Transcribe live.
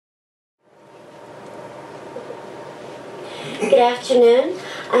Good afternoon.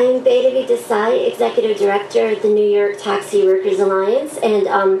 I'm Betavi Desai, Executive Director at the New York Taxi Workers Alliance, and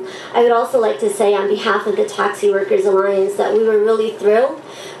I would also like to say on behalf of the Taxi Workers Alliance that we were really thrilled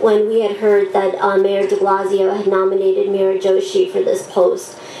when we had heard that Mayor de Blasio had nominated Meera Joshi for this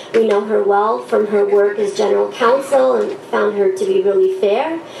post. We know her well from her work as General Counsel and found her to be really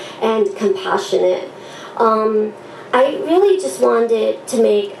fair and compassionate. I really just wanted to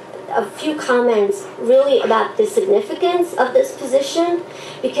make a few comments really about the significance of this position,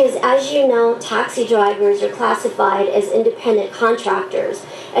 because as you know, taxi drivers are classified as independent contractors,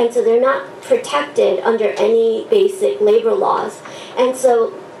 and so they're not protected under any basic labor laws. And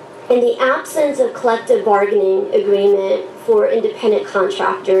so in the absence of collective bargaining agreement for independent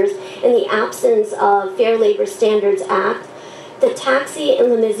contractors, in the absence of Fair Labor Standards Act, the Taxi and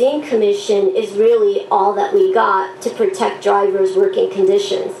Limousine Commission is really all that we got to protect drivers' working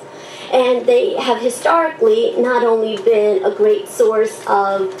conditions. And they have historically not only been a great source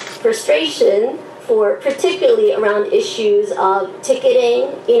of frustration for particularly around issues of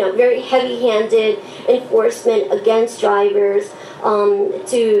ticketing, very heavy-handed enforcement against drivers,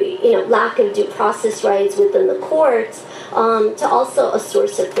 to lack of due process rights within the courts, to also a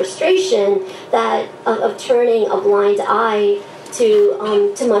source of frustration that of turning a blind eye to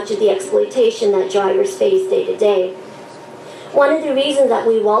much of the exploitation that drivers face day to day. One of the reasons that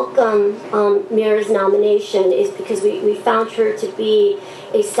we welcome Meera's nomination is because we found her to be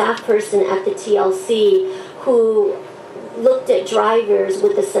a staff person at the TLC who looked at drivers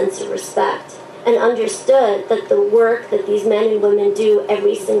with a sense of respect and understood that the work that these men and women do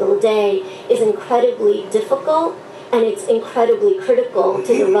every single day is incredibly difficult and it's incredibly critical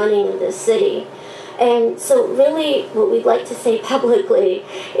to the running of this city. And so really what we'd like to say publicly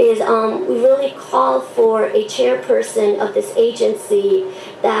is we really call for a chairperson of this agency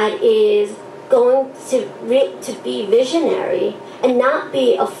that is going to be visionary and not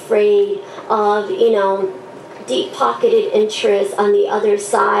be afraid of, deep-pocketed interests on the other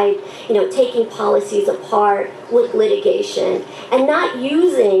side, taking policies apart with litigation, and not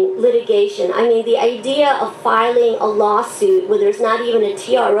using litigation. I mean, the idea of filing a lawsuit where there's not even a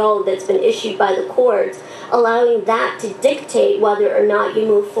TRO that's been issued by the courts, allowing that to dictate whether or not you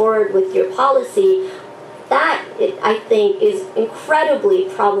move forward with your policy, that, I think, is incredibly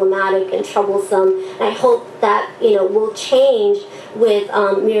problematic and troublesome. And I hope that, will change with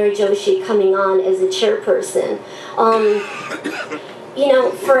Meera Joshi coming on as a chairperson.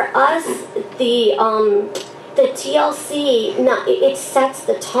 For us, the TLC, it sets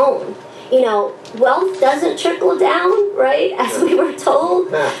the tone. Wealth doesn't trickle down, right, as we were told,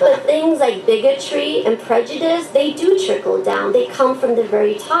 but things like bigotry and prejudice, they do trickle down. They come from the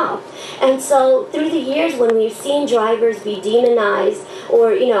very top. And so through the years when we've seen drivers be demonized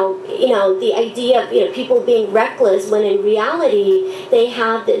or, the idea of, people being reckless when in reality they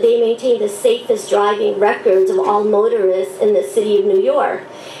maintain the safest driving records of all motorists in the city of New York.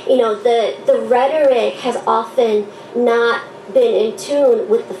 The rhetoric has often not been in tune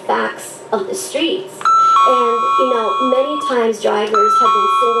with the facts of the streets. And, many times drivers have been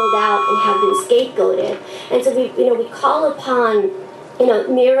singled out and have been scapegoated. And so we call upon,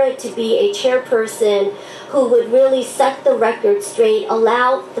 Meera to be a chairperson who would really set the record straight,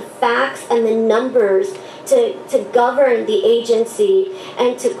 allow the facts and the numbers to govern the agency,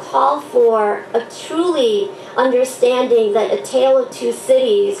 and to call for a truly understanding that a tale of two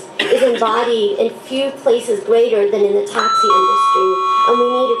cities is embodied in few places greater than in the taxi industry. And we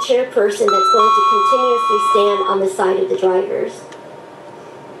need a chairperson that's going to continuously stand on the side of the drivers.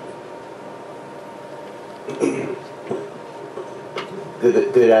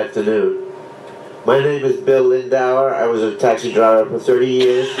 Good afternoon. My name is Bill Lindauer. I was a taxi driver for 30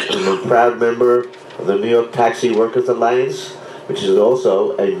 years. I'm a proud member of the New York Taxi Workers Alliance, which is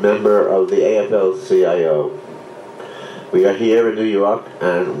also a member of the AFL-CIO. We are here in New York,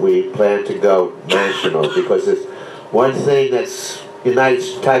 and we plan to go national, because it's one thing that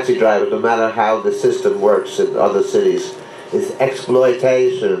unites taxi drivers, no matter how the system works in other cities, is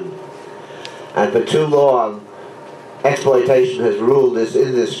exploitation. And for too long, exploitation has ruled this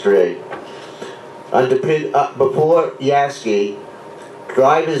industry. Before Yaski,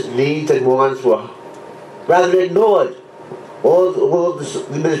 drivers' needs and wants were rather ignored. All the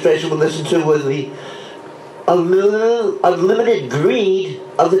administration would listen to was the unlimited greed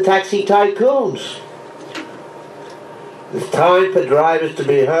of the taxi tycoons. It's time for drivers to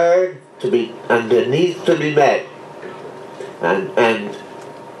be heard, and their needs to be met. And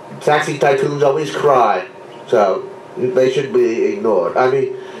taxi tycoons always cry, so they should be ignored. I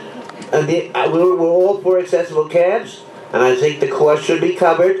mean, we're all for accessible cabs, and I think the cost should be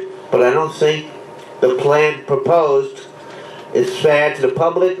covered, but I don't think the plan proposed is fair to the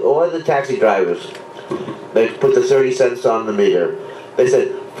public or the taxi drivers. They put the 30 cents on the meter. They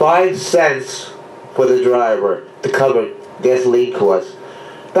said 5 cents for the driver to cover gasoline costs.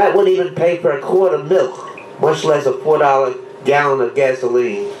 That wouldn't even pay for a quart of milk, much less a $4 gallon of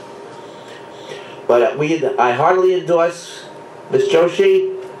gasoline. But I heartily endorse Ms.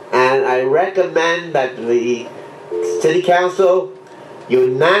 Joshi, and I recommend that the City Council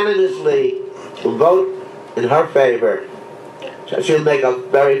unanimously vote in her favor. She'll make a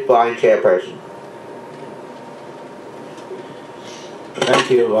very fine chairperson.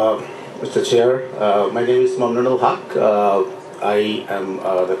 Thank you, Mr. Chair. My name is Mamnunul Haq. I am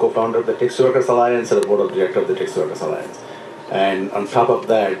the co-founder of the Taxi Workers Alliance and the board of directors of the Taxi Workers Alliance. And on top of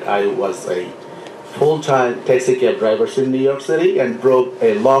that, I was a full-time taxi cab driver in New York City and drove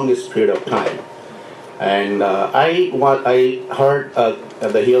a longest period of time. And I heard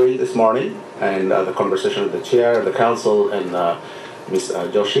the hearing this morning and the conversation with the chair, the council, and Ms.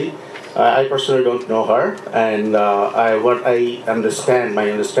 Joshi. I personally don't know her, and my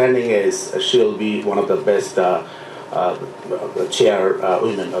understanding is she'll be one of the best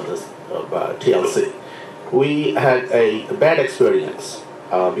chairwomen of TLC. We had a bad experience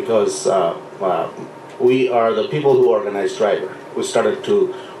because we are the people who organize driver. We started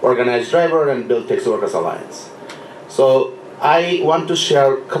to organize driver and build Taxi Workers Alliance. So I want to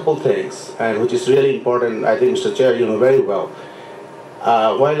share a couple things, and which is really important. I think, Mr. Chair, you know very well.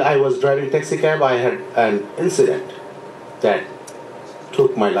 While I was driving taxi cab, I had an incident that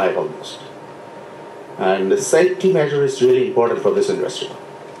took my life almost. And the safety measure is really important for this industry.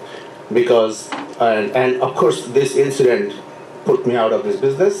 Because, and of course, this incident put me out of this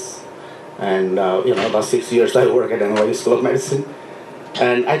business. And, about 6 years I work at NYTWA School of Medicine.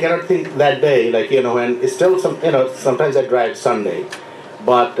 And I cannot think that day, and it's still sometimes I drive Sunday.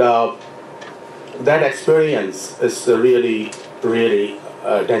 But that experience is really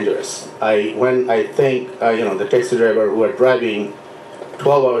dangerous. When I think, the taxi driver who are driving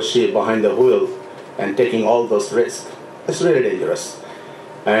 12-hour shift behind the wheel and taking all those risks, it's really dangerous.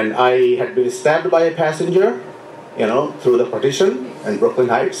 And I had been stabbed by a passenger, through the partition in Brooklyn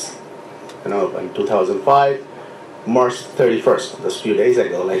Heights, in 2005, March 31st, just a few days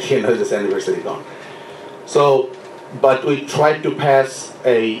ago, this anniversary gone. So, but we tried to pass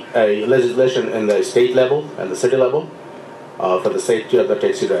a legislation in the state level and the city level for the safety of the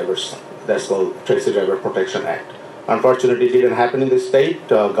taxi drivers. That's called Taxi Driver Protection Act. Unfortunately, it didn't happen in the state.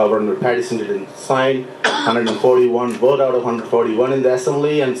 Governor Pattison didn't sign. 141 vote out of 141 in the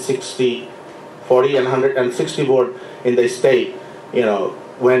assembly, and 40 and 160 vote in the state,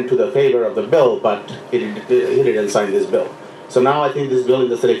 went to the favor of the bill, but he didn't sign this bill. So now I think this bill in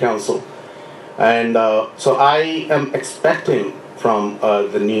the city council. And so I am expecting from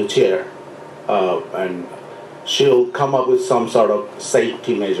the new chair, and she'll come up with some sort of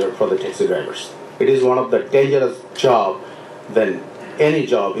safety measure for the taxi drivers. It is one of the dangerous jobs than any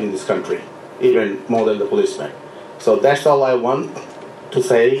job in this country, even more than the policeman. So that's all I want to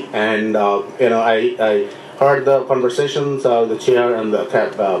say. And I heard the conversations the chair and the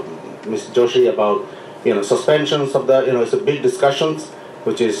Ms. Joshi about suspensions of the it's a big discussions,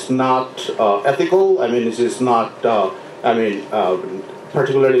 which is not ethical. I mean, it is not.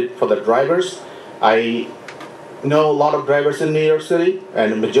 Particularly for the drivers. I know a lot of drivers in New York City,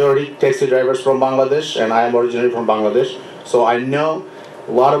 and the majority taxi drivers from Bangladesh, and I am originally from Bangladesh, so I know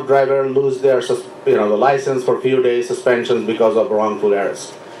a lot of drivers lose their the license for a few days, suspensions because of wrongful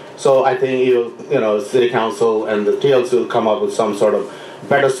arrest. So I think city council and the TLC will come up with some sort of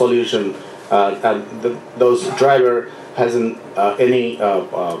better solution, and those driver hasn't any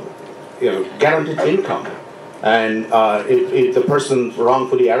guaranteed income, and if the person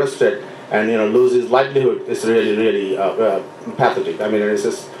wrongfully arrested and loses livelihood, is really pathetic. I mean,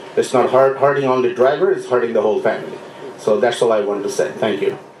 it's not hurting only the driver; it's hurting the whole family. So that's all I want to say. Thank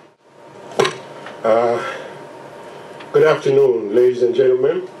you. Good afternoon, ladies and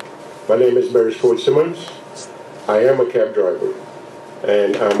gentlemen. My name is Barry Simmons. I am a cab driver,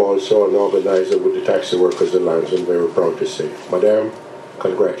 and I'm also an organizer with the Taxi Workers Alliance. I'm very proud to say, Madam,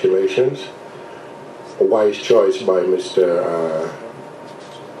 congratulations. A wise choice by Mr.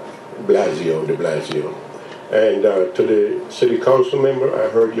 de Blasio. And to the city council member, I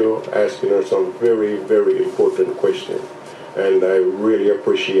heard you asking her some very, very important questions. And I really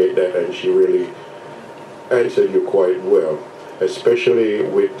appreciate that, and she really answered you quite well. Especially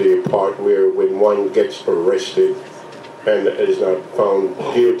with the part where when one gets arrested and is not found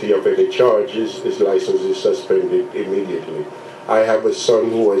guilty of any charges, his license is suspended immediately. I have a son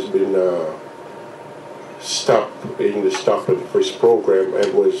who has been stopped in the stop and frisk program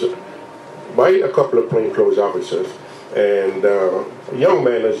and was by a couple of plainclothes officers, And a young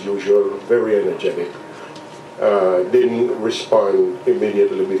man as usual, very energetic. Didn't respond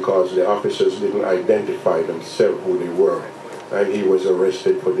immediately because the officers didn't identify themselves who they were. And he was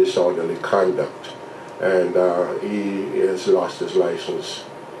arrested for disorderly conduct. And he has lost his license.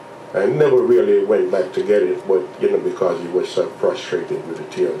 And never really went back to get it, but because he was so frustrated with the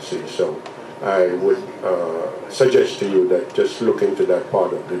TLC. So I would suggest to you that just look into that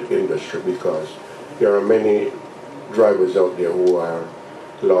part of the industry, because there are many drivers out there who are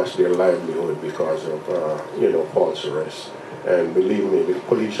lost their livelihood because of false arrests. And believe me, the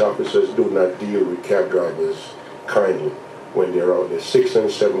police officers do not deal with cab drivers kindly when they're out there. 6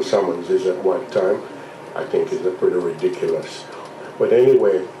 and 7 summonses at one time, I think, is pretty ridiculous. But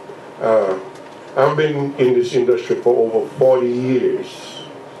anyway, I've been in this industry for over 40 years,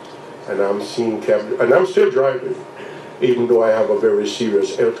 and I'm seeing cab, and I'm still driving, even though I have a very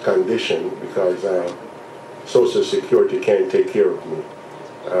serious health condition, because Social Security can't take care of me.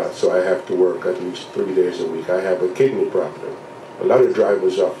 So I have to work at least 3 days a week. I have a kidney problem. A lot of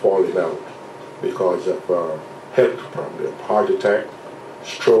drivers are falling out because of health problems, heart attack,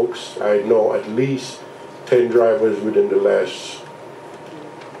 strokes. I know at least 10 drivers within the last,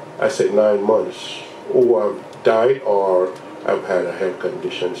 I said 9 months, who have died or have had a health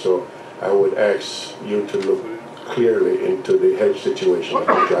condition. So I would ask you to look clearly into the health situation of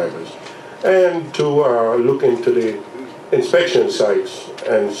the drivers, and to look into the inspection sites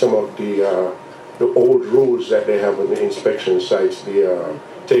and some of the old rules that they have on the inspection sites, the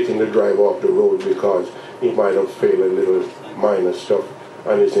taking the driver off the road because he might have failed a little minor stuff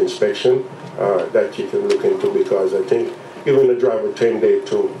on his inspection, that you can look into, because I think giving the driver 10 days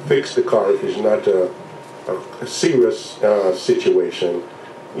to fix the car if it's not a serious situation,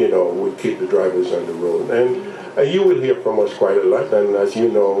 would keep the drivers on the road. And you will hear from us quite a lot, and as you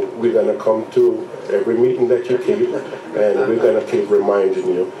know, we're going to come to every meeting that you keep, and we're going to keep reminding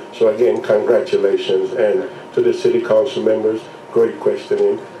you. So again, congratulations, and to the City Council members, great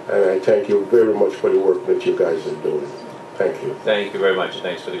questioning, and I thank you very much for the work that you guys are doing. Thank you. Thank you very much, and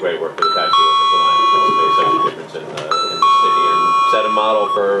thanks for the great work for the Taxi Workers Alliance. It's made such a difference in the city, and set a model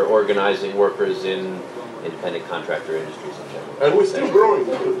for organizing workers in independent contractor industries in general. And we're still growing.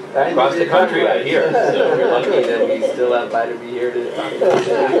 Across the country, I hear. So we're lucky that we still have to be here to talk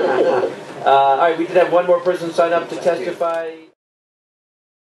about it. All right, we did have one more person sign up to testify.